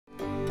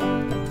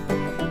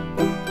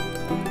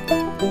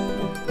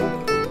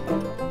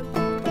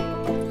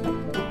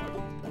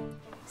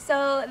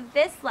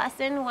This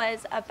lesson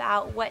was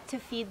about what to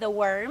feed the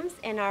worms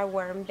in our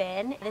worm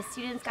bin. The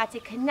students got to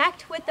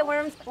connect with the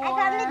worms. I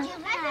found a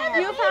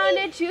juvenile. You found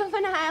a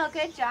juvenile.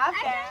 Good job,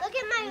 Sarah. Look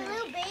at my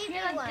little baby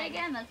Here, let's one. dig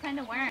in. That's kind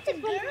of worm. It's a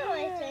girl,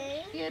 I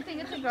think. You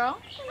think it's a girl?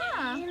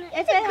 Huh.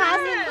 If it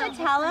has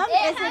a patellum,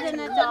 is it an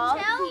adult?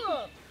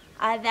 Patellum.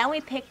 Then we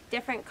picked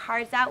different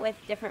cards out with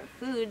different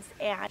foods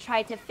and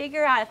tried to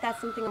figure out if that's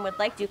something we would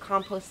like to do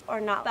compost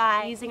or not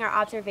by using our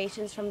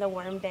observations from the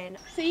worm bin.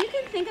 So you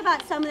can think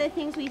about some of the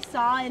things we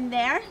saw in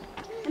there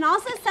and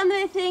also some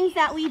of the things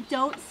that we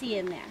don't see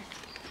in there.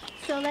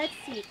 So let's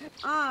see.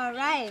 All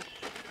right,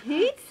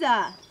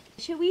 pizza.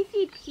 Should we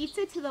feed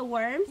pizza to the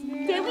worms?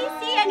 No. Did we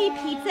see any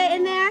pizza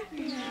in there?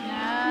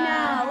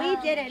 No, we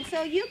didn't.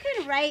 So you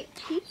can write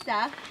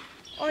pizza,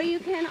 or you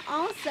can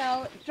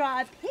also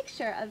draw a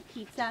picture of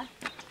pizza,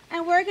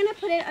 and we're gonna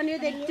put it under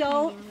the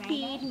don't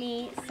feed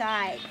me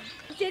side.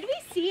 Did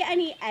we see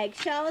any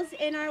eggshells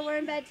in our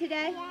worm bed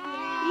today?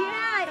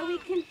 Yeah, we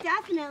can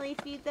definitely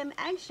feed them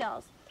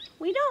eggshells.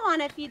 We don't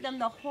wanna feed them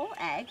the whole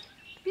egg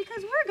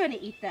because we're gonna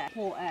eat the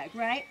whole egg,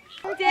 right?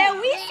 Did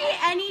we see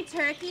any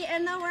turkey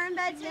in the worm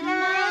bed today?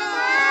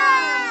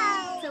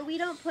 No. So we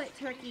don't put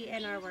turkey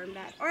in our worm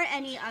bed or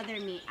any other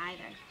meat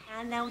either.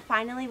 And then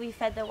finally we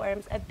fed the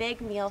worms a big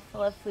meal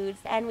full of foods,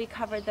 and we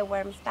covered the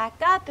worms back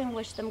up and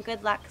wished them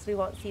good luck because we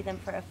won't see them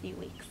for a few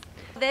weeks.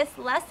 This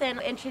lesson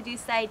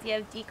introduced the idea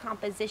of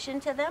decomposition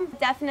to them.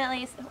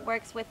 Definitely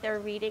works with their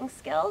reading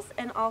skills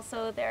and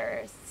also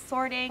their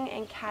sorting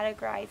and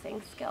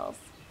categorizing skills.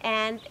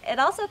 And it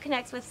also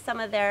connects with some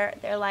of their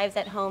lives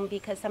at home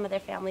because some of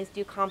their families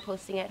do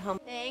composting at home.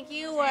 Thank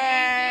you,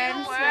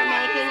 worms, for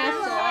making a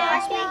soil.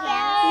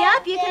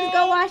 Yep, you can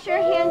go wash your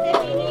hands if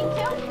you need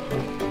to.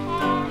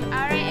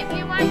 All right, if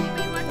you want, you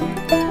may wash your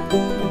hands.